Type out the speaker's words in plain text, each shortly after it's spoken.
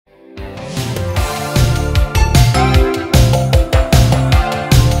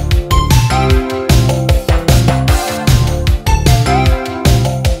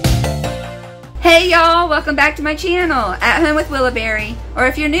welcome back to my channel, At Home with Willowberry. Or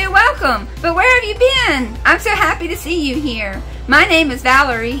if you're new, welcome. But where have you been? I'm so happy to see you here. My name is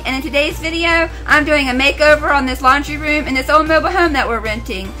Valerie, and in today's video, I'm doing a makeover on this laundry room in this old mobile home that we're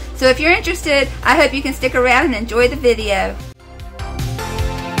renting. So if you're interested, I hope you can stick around and enjoy the video.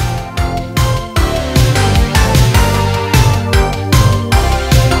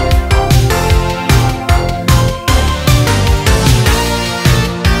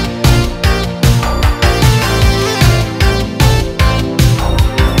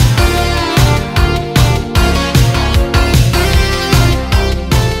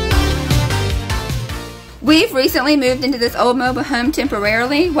 We've recently moved into this old mobile home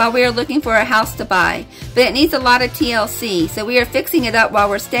temporarily while we are looking for a house to buy, but it needs a lot of TLC, so we are fixing it up while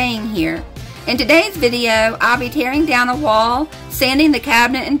we're staying here. In today's video, I'll be tearing down a wall, sanding the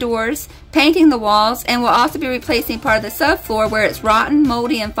cabinet and doors, painting the walls, and will also be replacing part of the subfloor where it's rotten,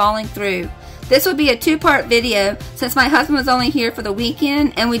 moldy, and falling through. This will be a two-part video since my husband was only here for the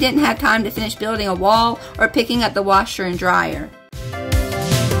weekend and we didn't have time to finish building a wall or picking up the washer and dryer.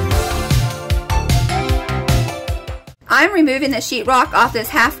 I'm removing the sheetrock off this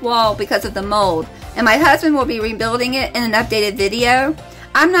half wall because of the mold, and my husband will be rebuilding it in an updated video.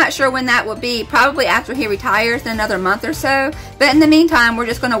 I'm not sure when that will be, probably after he retires in another month or so, but in the meantime we're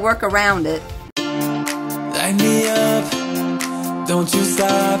just going to work around it. Light me up, don't you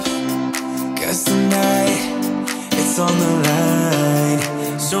stop, 'cause tonight it's on the line.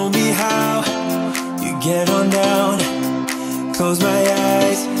 Show me how you get on down, close my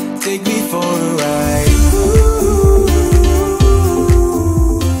eyes, take me for a ride.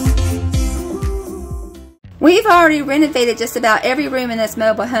 We've already renovated just about every room in this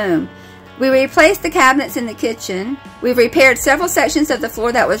mobile home. We replaced the cabinets in the kitchen. We've repaired several sections of the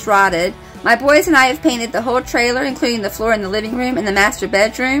floor that was rotted. My boys and I have painted the whole trailer, including the floor in the living room and the master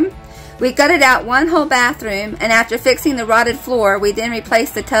bedroom. We gutted out one whole bathroom, and after fixing the rotted floor, we then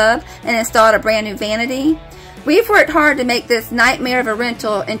replaced the tub and installed a brand new vanity. We've worked hard to make this nightmare of a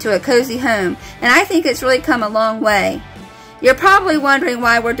rental into a cozy home, and I think it's really come a long way. You're probably wondering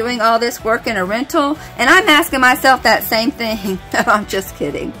why we're doing all this work in a rental, and I'm asking myself that same thing. No, I'm just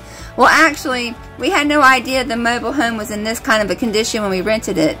kidding. Well, actually, we had no idea the mobile home was in this kind of a condition when we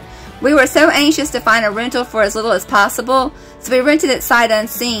rented it. We were so anxious to find a rental for as little as possible, so we rented it sight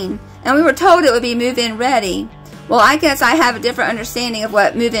unseen, and we were told it would be move-in ready. Well, I guess I have a different understanding of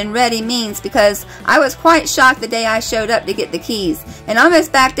what move-in ready means because I was quite shocked the day I showed up to get the keys and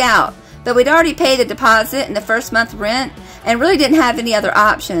almost backed out, but we'd already paid the deposit and the first month rent and really didn't have any other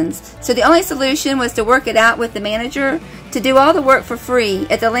options. So the only solution was to work it out with the manager to do all the work for free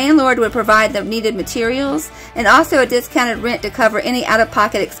if the landlord would provide the needed materials and also a discounted rent to cover any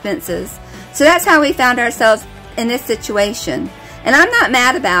out-of-pocket expenses. So that's how we found ourselves in this situation. And I'm not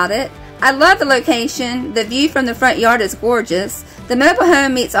mad about it. I love the location. The view from the front yard is gorgeous. The mobile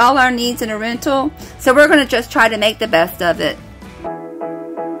home meets all our needs in a rental, so we're going to just try to make the best of it.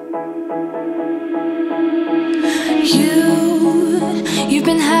 You've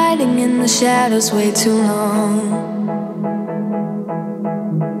been hiding in the shadows way too long.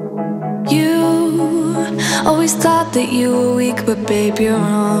 You always thought that you were weak, but babe, you're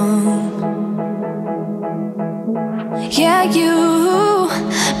wrong. Yeah, you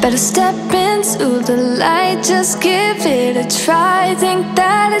better step into the light, just give it a try. Think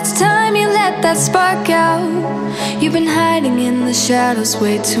that it's time you let that spark out. You've been hiding in the shadows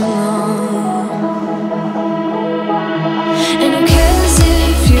way too long. And who cares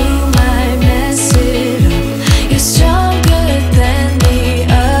if you might mess it up? You're stronger than the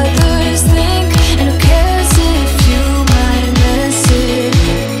others think. And who cares if you might mess it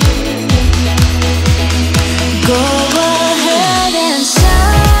up? Go ahead and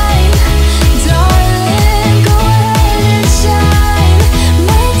shine, darling, go ahead and shine,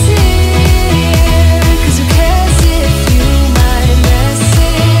 my dear. 'Cause who cares if you might mess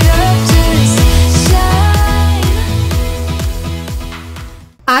it up? Just shine.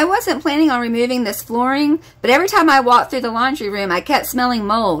 I wasn't planning on removing this flooring, but every time I walked through the laundry room, I kept smelling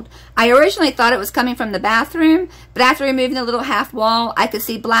mold. I originally thought it was coming from the bathroom, but after removing the little half wall, I could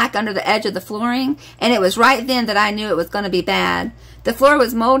see black under the edge of the flooring, and it was right then that I knew it was going to be bad. The floor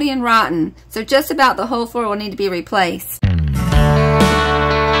was moldy and rotten, so just about the whole floor will need to be replaced.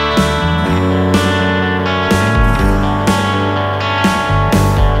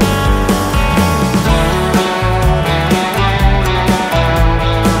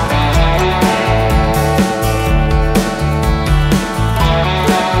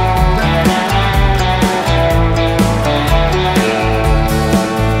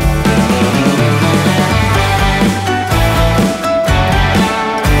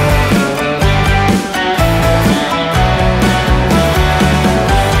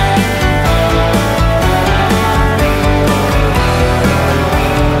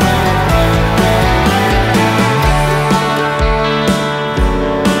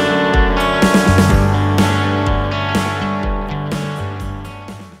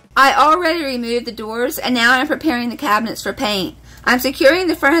 I already removed the doors, and now I'm preparing the cabinets for paint. I'm securing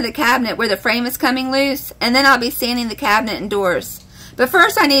the front of the cabinet where the frame is coming loose, and then I'll be sanding the cabinet and doors. But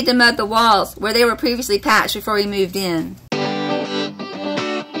first I need to mud the walls where they were previously patched before we moved in.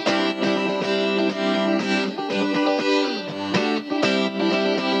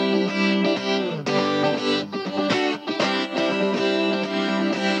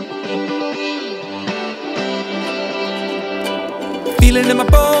 Feeling in my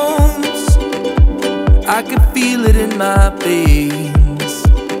bones, I can feel it in my veins.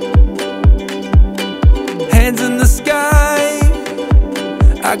 Hands in the sky,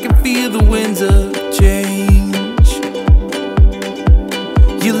 I can feel the winds of change.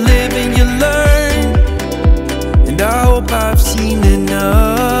 You live and you learn, and I hope I've seen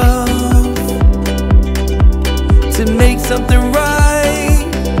enough to make something right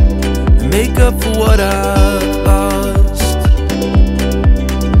and make up for what I've lost.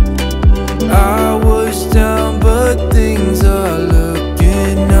 I was down, but things are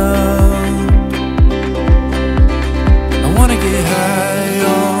looking up. I wanna get high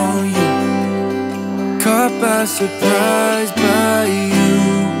on you, caught by surprise by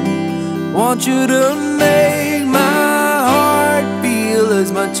you. Want you to make my heart feel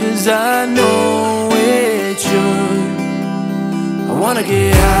as much as I know it should. I wanna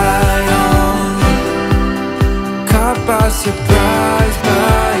get high on you, caught by surprise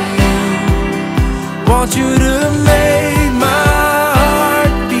by you. Want you to make my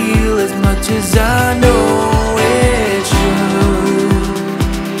heart feel as much as I know it should.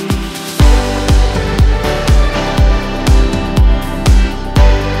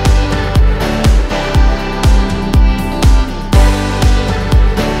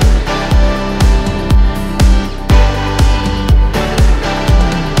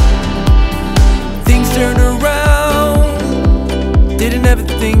 Things turn around, didn't ever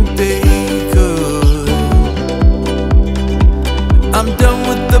think they could. I'm done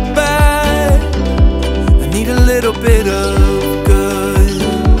with the bad, I need a little bit of good.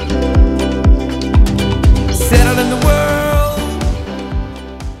 Settled in the world.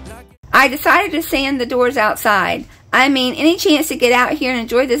 I decided to sand the doors outside. I mean, any chance to get out here and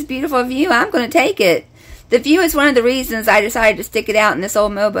enjoy this beautiful view, I'm going to take it. The view is one of the reasons I decided to stick it out in this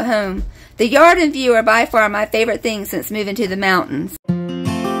old mobile home. The yard and view are by far my favorite things since moving to the mountains.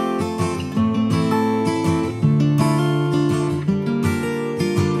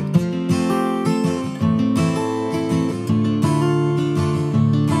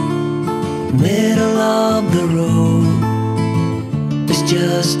 Middle of the road, it's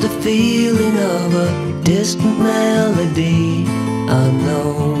just a feeling of a distant melody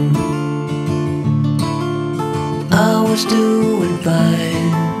unknown. I was doing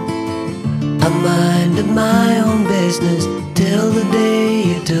fine, I minded my own business till the day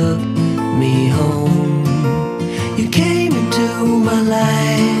you took me home. You came into my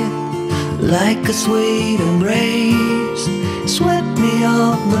life like a sweet embrace, swept me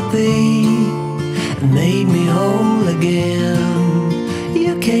off my feet and made me whole again.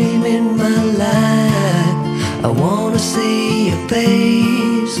 You came in my life, I wanna see your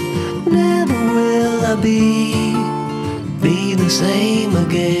face. Never will I be the same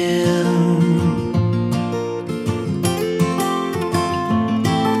again.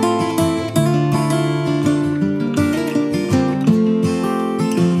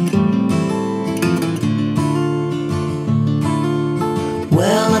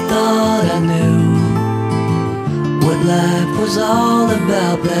 Well, I thought I knew what life was all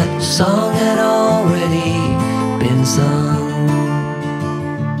about. That song had already been sung.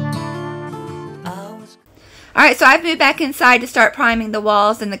 Alright, so I've moved back inside to start priming the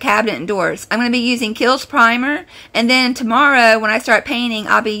walls and the cabinet and doors. I'm going to be using Kills Primer, and then tomorrow when I start painting,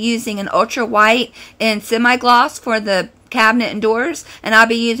 I'll be using an ultra white and semi-gloss for the cabinet and doors, and I'll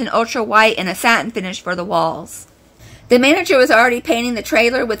be using ultra white and a satin finish for the walls. The manager was already painting the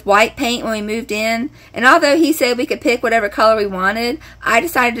trailer with white paint when we moved in, and although he said we could pick whatever color we wanted, I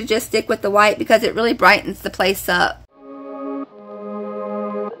decided to just stick with the white because it really brightens the place up.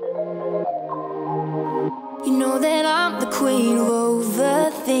 You know that I'm the queen of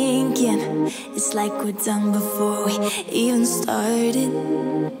overthinking. It's like we're done before we even started.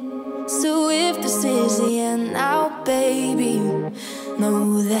 So if this is the end now, baby,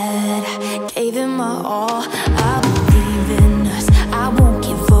 know that I gave it my all. I believe in us, I won't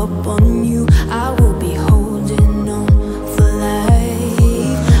give up on you. I will be holding on for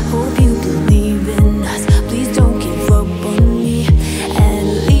life. Hope you believe in us, please don't give up on me. At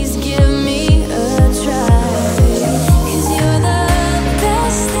least give me a try. 'Cause you're the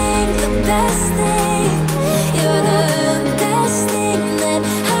best thing, the best thing. You're the best thing that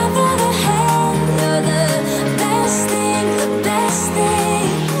I've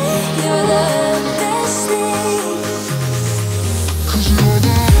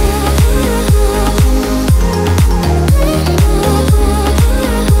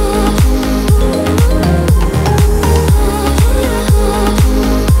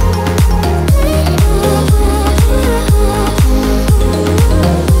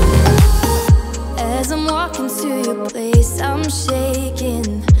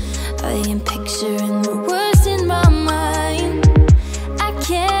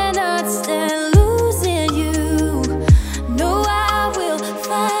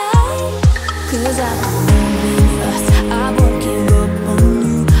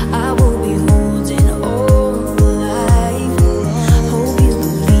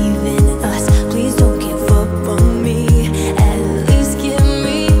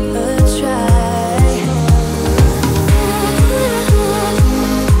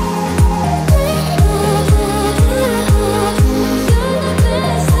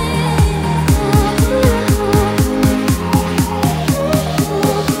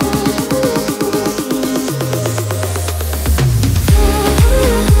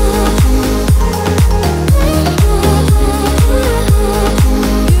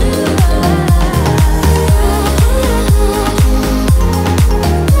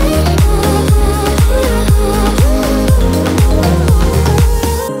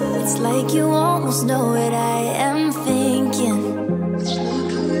make you almost know what I am thinking.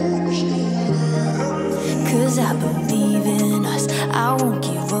 'Cause I believe in us, I won't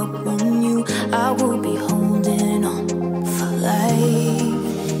give up on you, I will be holding on for life.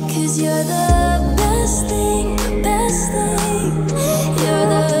 'Cause you're the best thing, the best thing. You're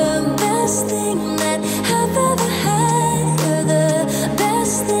the best thing that I've ever had. You're the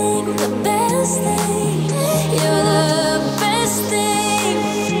best thing, the best thing. You're the best thing.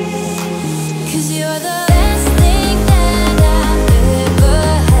 'Cause you're the best thing that I've ever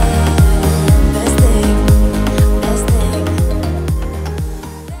had. Best thing, best thing.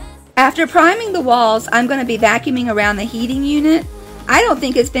 After priming the walls, I'm going to be vacuuming around the heating unit. I don't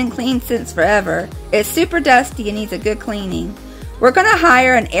think it's been cleaned since forever. It's super dusty and needs a good cleaning. We're going to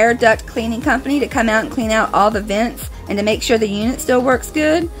hire an air duct cleaning company to come out and clean out all the vents and to make sure the unit still works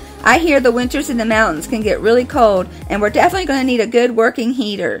good. I hear the winters in the mountains can get really cold, and we're definitely going to need a good working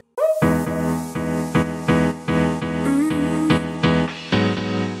heater.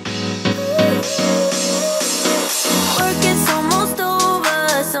 Work is almost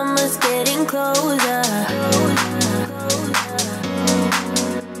over, summer's getting closer.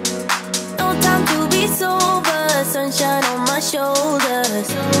 No time to be sober, sunshine on my shoulders.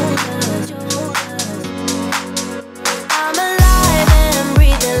 I'm alive and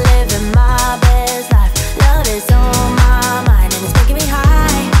breathing, living my best life. Love is on my mind and it's making me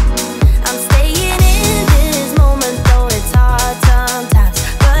high. I'm staying in this moment, though it's hard sometimes,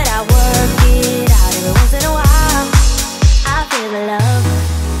 but I work it out every once in a while. I feel the love,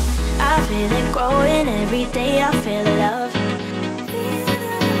 I feel it growing every day. I feel the love,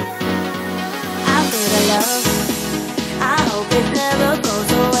 I feel the love. I hope it never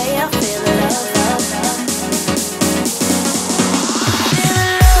goes away. I feel the love, love, love. Feel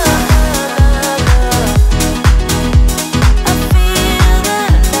the love, love, love. I feel the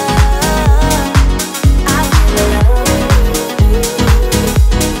love. I feel the love.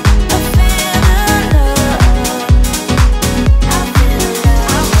 I feel the love. I feel the love. I feel the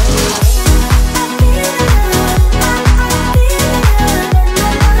love. I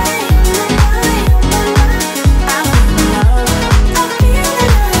feel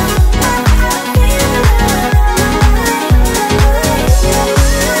the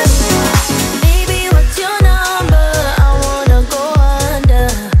Baby, what's your number? I wanna go under.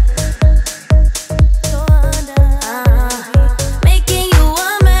 Making you a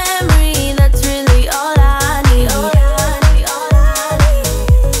memory, that's really all I need.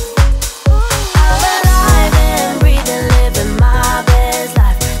 I'm alive and breathing, living my best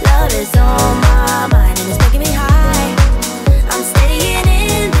life. Love is on my mind and it's making me high. I'm staying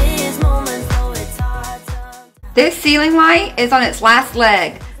in this moment, though it's hard sometimes. This ceiling light is on its last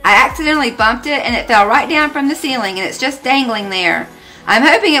leg. I accidentally bumped it and it fell right down from the ceiling and it's just dangling there. I'm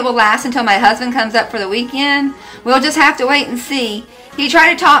hoping it will last until my husband comes up for the weekend. We'll just have to wait and see. He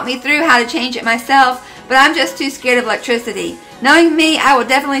tried to talk me through how to change it myself, but I'm just too scared of electricity. Knowing me, I will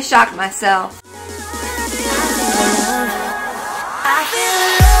definitely shock myself. I feel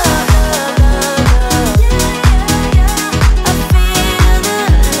the love, love, love, love. I feel the love. I feel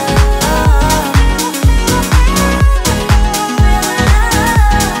the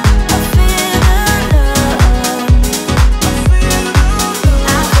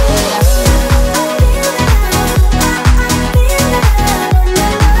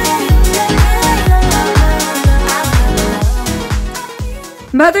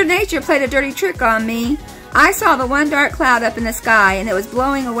Mother Nature played a dirty trick on me. I saw the one dark cloud up in the sky and it was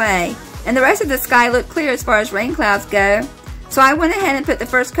blowing away, and the rest of the sky looked clear as far as rain clouds go. So I went ahead and put the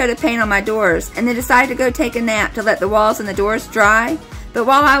first coat of paint on my doors and then decided to go take a nap to let the walls and the doors dry. But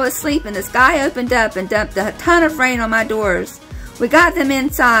while I was sleeping, the sky opened up and dumped a ton of rain on my doors. We got them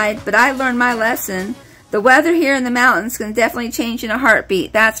inside, but I learned my lesson. The weather here in the mountains can definitely change in a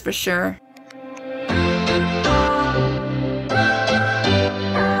heartbeat, that's for sure.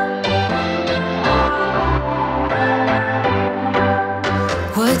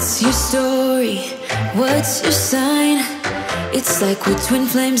 What's your story? What's your sign? It's like we're twin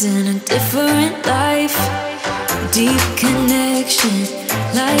flames in a different life. Deep connection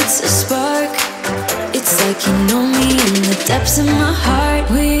lights a spark. It's like you know me in the depths of my heart.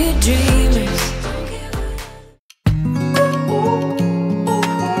 We're dreamers.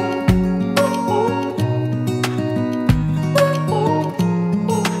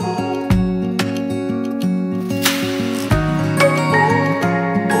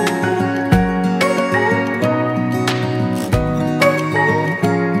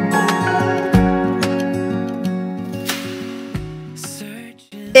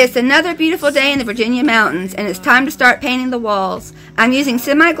 It's another beautiful day in the Virginia mountains, and it's time to start painting the walls. I'm using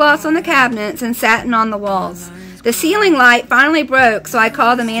semi-gloss on the cabinets and satin on the walls. The ceiling light finally broke, so I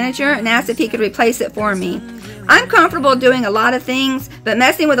called the manager and asked if he could replace it for me. I'm comfortable doing a lot of things, but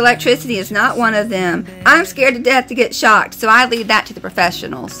messing with electricity is not one of them. I'm scared to death to get shocked, so I leave that to the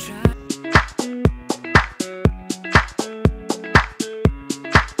professionals.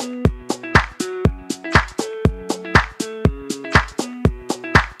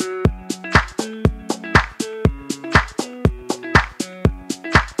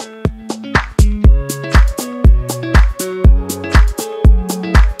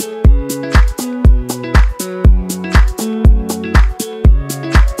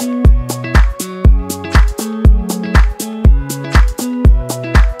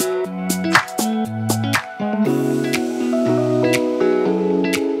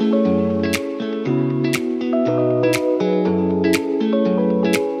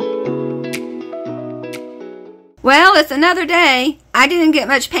 Well, it's another day. I didn't get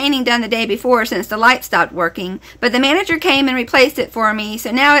much painting done the day before since the light stopped working, but the manager came and replaced it for me,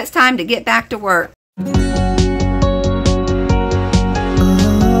 so now it's time to get back to work.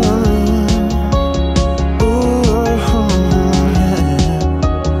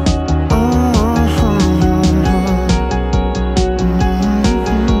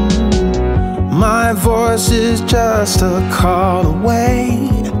 My voice is just a call away.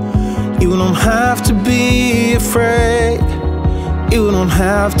 You don't have to be afraid. You don't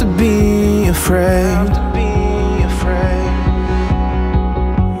have to be afraid.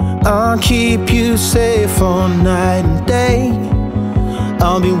 I'll keep you safe all night and day.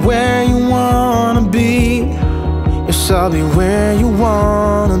 I'll be where you wanna be. Yes, I'll be where you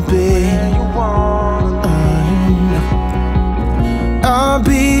wanna be. I'll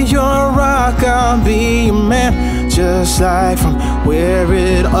be your rock, I'll be your man. Just like from where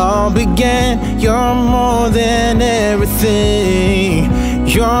it all began. You're more than everything.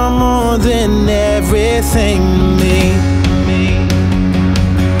 You're more than everything to me.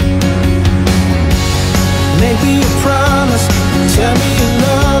 Make me a promise, tell me you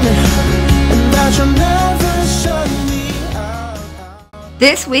love me, and that you'll never shut me out.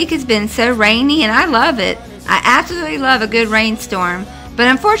 This week has been so rainy and I love it. I absolutely love a good rainstorm. But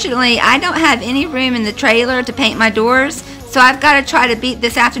unfortunately, I don't have any room in the trailer to paint my doors, so I've got to try to beat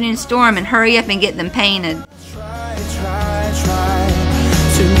this afternoon storm and hurry up and get them painted. Try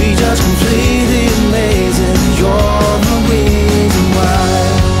to be just completely amazing. You're the reason why.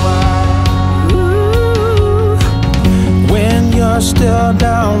 When you're still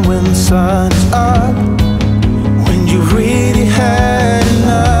down, when the sun is up, when you really had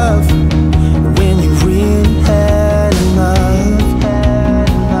enough, when you really had enough.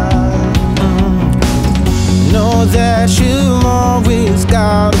 Know that you've always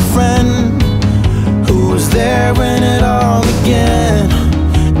got a friend who was there when it all began,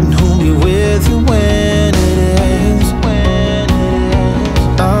 and who'll be with you when it is.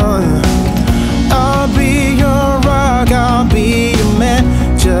 I'll be your rock, I'll be your man.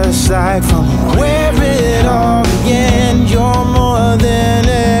 Just like from where it all began. You're more than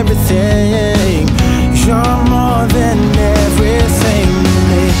everything. You're more than everything to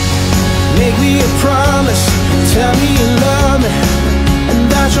me. Make me a promise, tell me you love me, and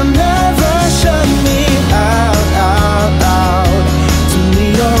that you'll never shut me out. To me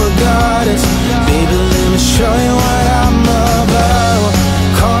you're a goddess, baby, let me show you what I'm about.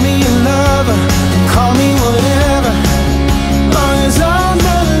 Call me your lover, call me whatever, long as I'm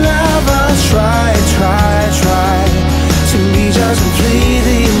alive. I'll try to be just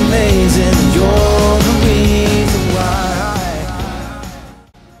completely amazing. You're the reason why.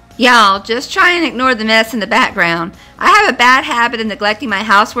 Y'all, just try and ignore the mess in the background. I have a bad habit of neglecting my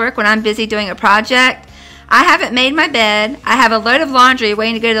housework when I'm busy doing a project. I haven't made my bed. I have a load of laundry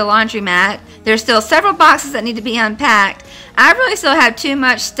waiting to go to the laundromat. There's still several boxes that need to be unpacked. I really still have too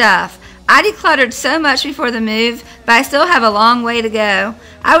much stuff. I decluttered so much before the move, but I still have a long way to go.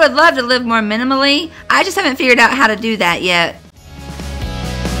 I would love to live more minimally. I just haven't figured out how to do that yet.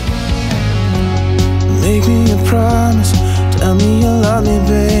 Make me a promise, tell me you love me,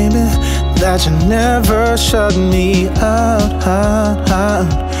 baby, that you never shut me out.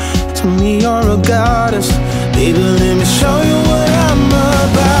 To me you're a goddess, baby, let me show you what I'm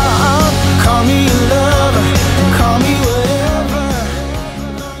about. Call me your lover, call me whatever.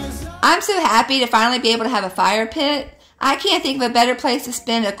 I'm so happy to finally be able to have a fire pit. I can't think of a better place to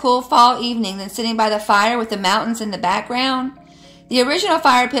spend a cool fall evening than sitting by the fire with the mountains in the background. The original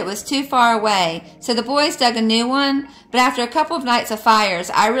fire pit was too far away, so the boys dug a new one, but after a couple of nights of fires,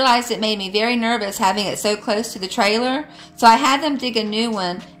 I realized it made me very nervous having it so close to the trailer, so I had them dig a new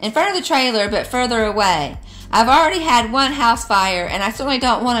one in front of the trailer but further away. I've already had one house fire, and I certainly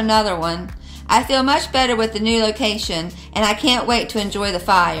don't want another one. I feel much better with the new location, and I can't wait to enjoy the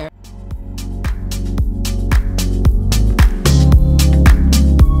fire.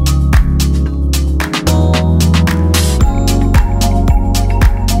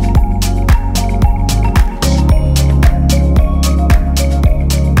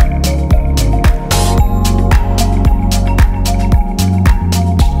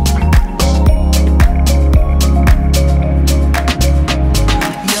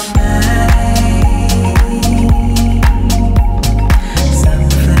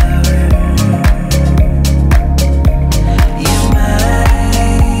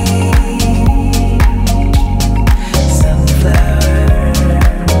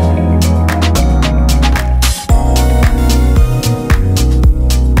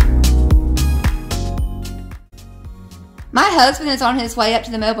 My husband is on his way up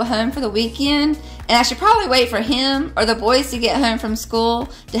to the mobile home for the weekend, and I should probably wait for him or the boys to get home from school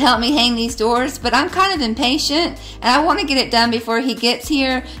to help me hang these doors, but I'm kind of impatient and I want to get it done before he gets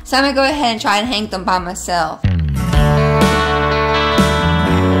here, so I'm going to go ahead and try and hang them by myself.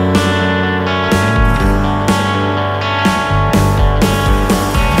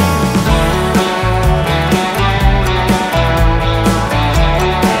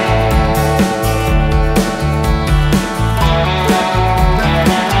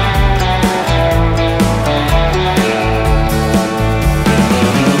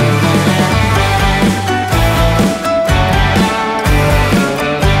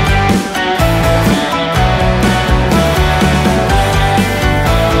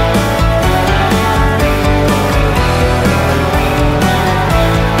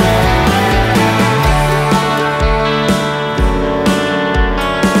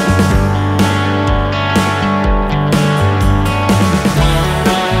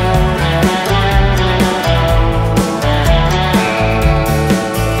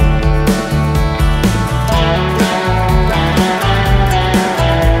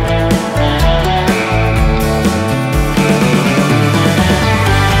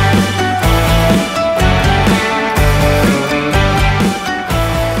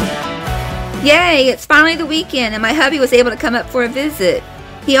 Yay, it's finally the weekend and my hubby was able to come up for a visit.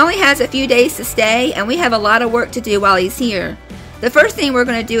 He only has a few days to stay and we have a lot of work to do while he's here. The first thing we're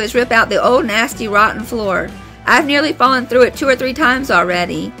going to do is rip out the old nasty rotten floor. I've nearly fallen through it 2 or 3 times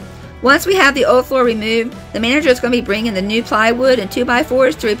already. Once we have the old floor removed, the manager is going to be bringing the new plywood and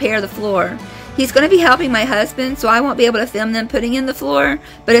 2x4s to repair the floor. He's going to be helping my husband, so I won't be able to film them putting in the floor,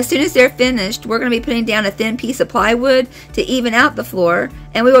 but as soon as they're finished, we're going to be putting down a thin piece of plywood to even out the floor,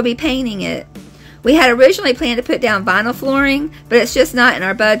 and we will be painting it. We had originally planned to put down vinyl flooring, but it's just not in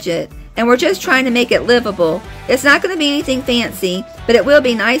our budget, and we're just trying to make it livable. It's not going to be anything fancy, but it will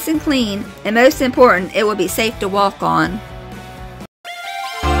be nice and clean, and most important, it will be safe to walk on.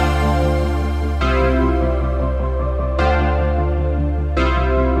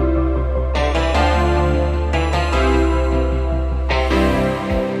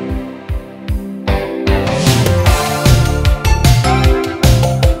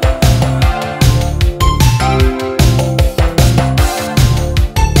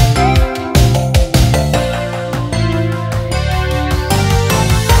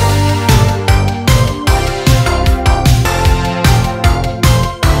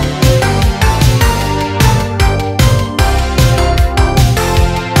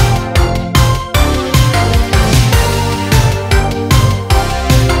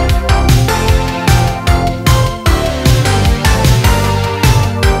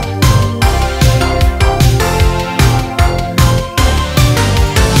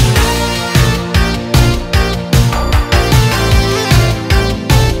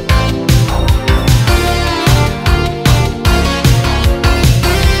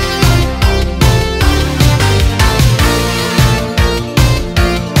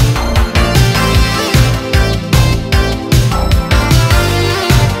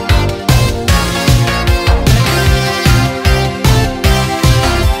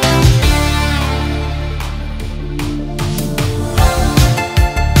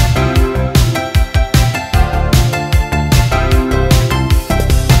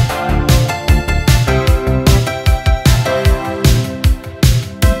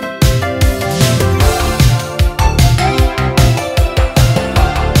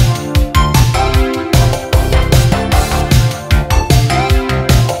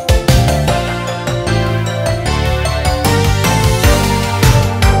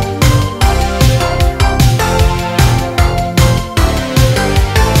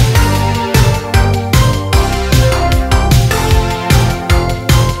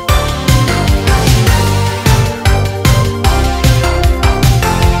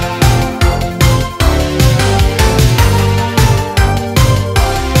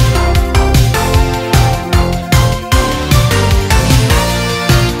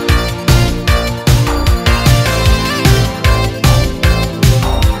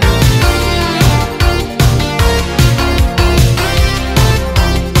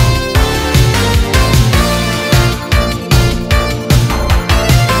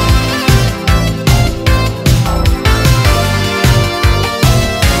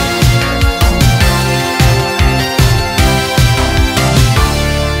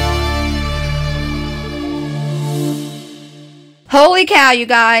 Holy cow, you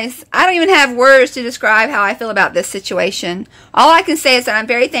guys. I don't even have words to describe how I feel about this situation. All I can say is that I'm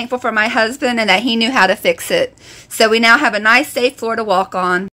very thankful for my husband and that he knew how to fix it. So we now have a nice, safe floor to walk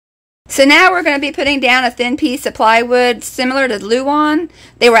on. So now we're going to be putting down a thin piece of plywood similar to Luan.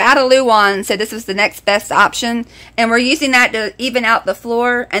 They were out of Luan, so this was the next best option. And we're using that to even out the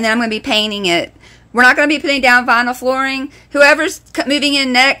floor, and then I'm going to be painting it. We're not going to be putting down vinyl flooring. Whoever's moving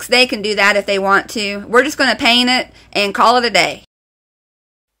in next, they can do that if they want to. We're just going to paint it and call it a day.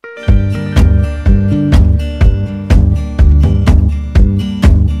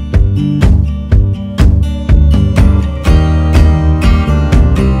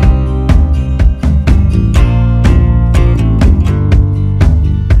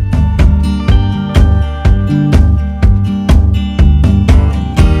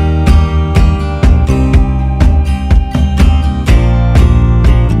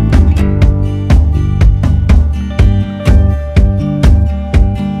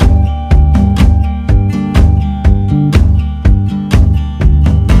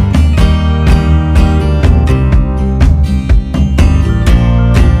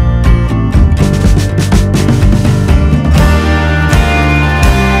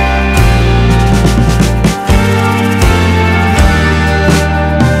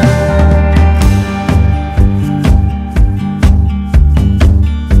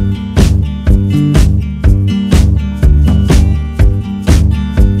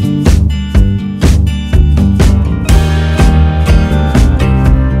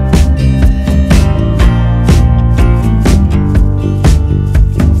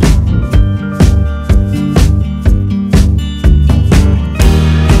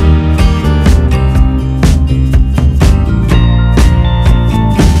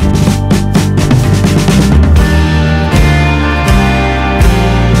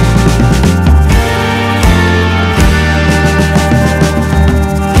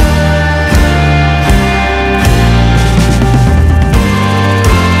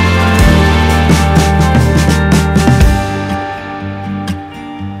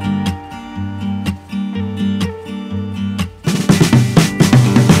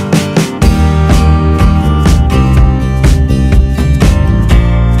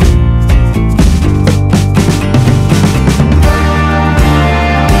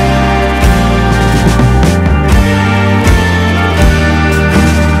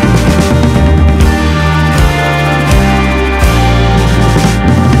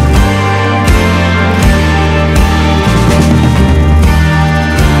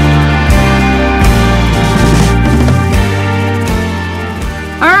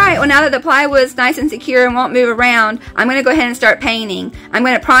 Now that the plywood's nice and secure and won't move around, I'm going to go ahead and start painting. I'm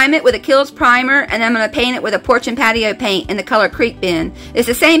going to prime it with a Kills primer, and I'm going to paint it with a porch and patio paint in the color Creek Bend. It's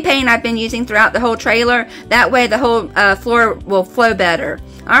the same paint I've been using throughout the whole trailer. That way the whole floor will flow better.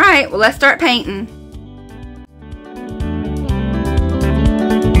 Alright, well let's start painting.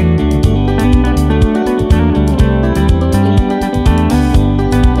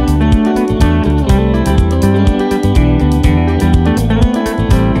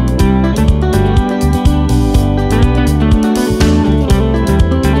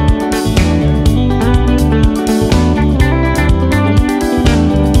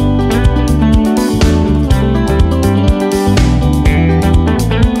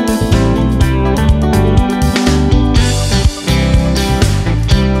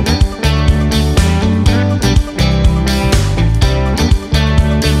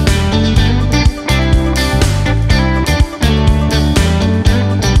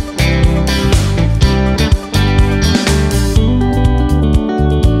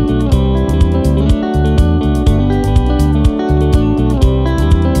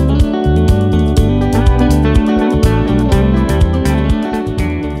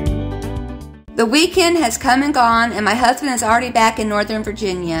 The weekend has come and gone, and my husband is already back in Northern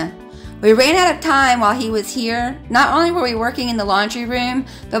Virginia. We ran out of time while he was here. Not only were we working in the laundry room,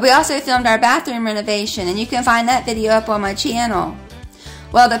 but we also filmed our bathroom renovation, and you can find that video up on my channel.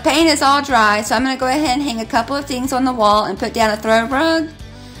 Well, the paint is all dry, so I'm going to go ahead and hang a couple of things on the wall and put down a throw rug.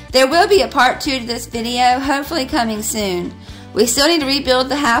 There will be a part 2 to this video, hopefully coming soon. We still need to rebuild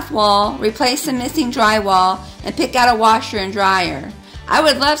the half wall, replace some missing drywall, and pick out a washer and dryer. I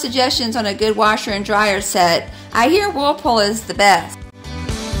would love suggestions on a good washer and dryer set. I hear Whirlpool is the best.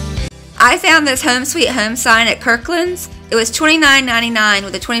 I found this Home Sweet Home sign at Kirkland's. It was $29.99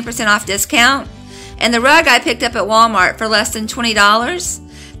 with a 20% off discount. And the rug I picked up at Walmart for less than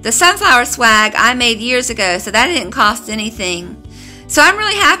 $20. The sunflower swag I made years ago, so that didn't cost anything. So I'm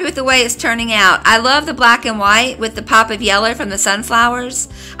really happy with the way it's turning out. I love the black and white with the pop of yellow from the sunflowers.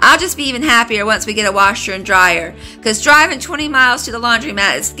 I'll just be even happier once we get a washer and dryer, because driving 20 miles to the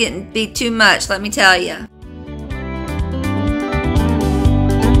laundromat is getting to be too much, let me tell you.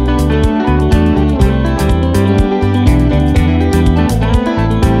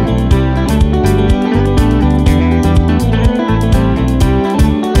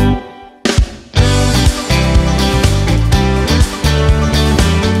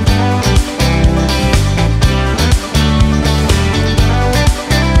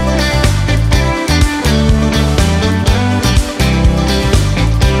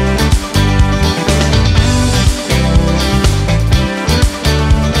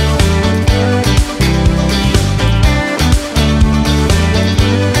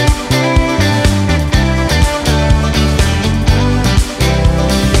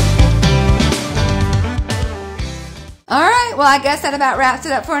 Well, I guess that about wraps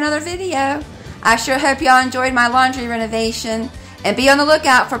it up for another video. I sure hope y'all enjoyed my laundry renovation, and be on the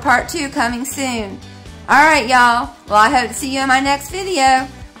lookout for part 2 coming soon. Alright y'all, well I hope to see you in my next video.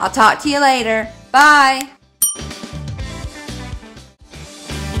 I'll talk to you later. Bye!